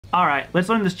Alright, let's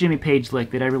learn this Jimmy Page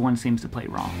lick that everyone seems to play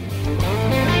wrong.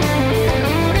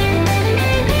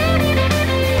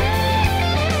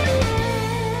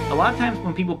 A lot of times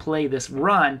when people play this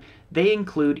run, they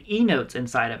include E notes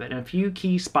inside of it in a few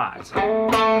key spots.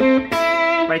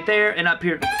 Right there and up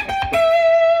here.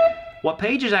 What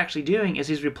Page is actually doing is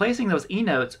he's replacing those E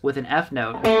notes with an F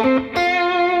note.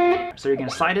 So you're going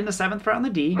to slide into 7th fret on the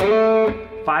D,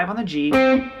 5 on the G,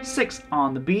 6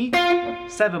 on the B,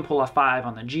 7 pull a 5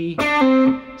 on the G,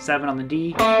 7 on the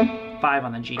D, 5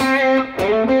 on the G.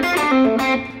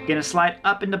 Going to slide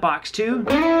up into box 2,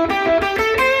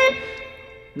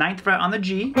 9th fret on the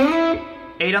G,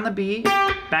 8 on the B,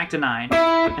 back to 9,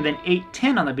 and then 8,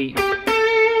 10 on the B,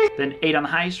 then 8 on the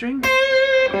high string.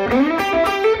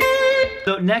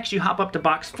 So next you hop up to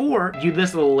box 4, do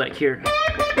this little lick here.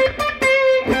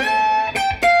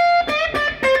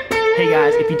 Hey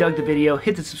guys, if you dug the video,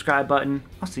 hit the subscribe button.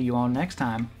 I'll see you all next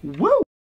time. Woo!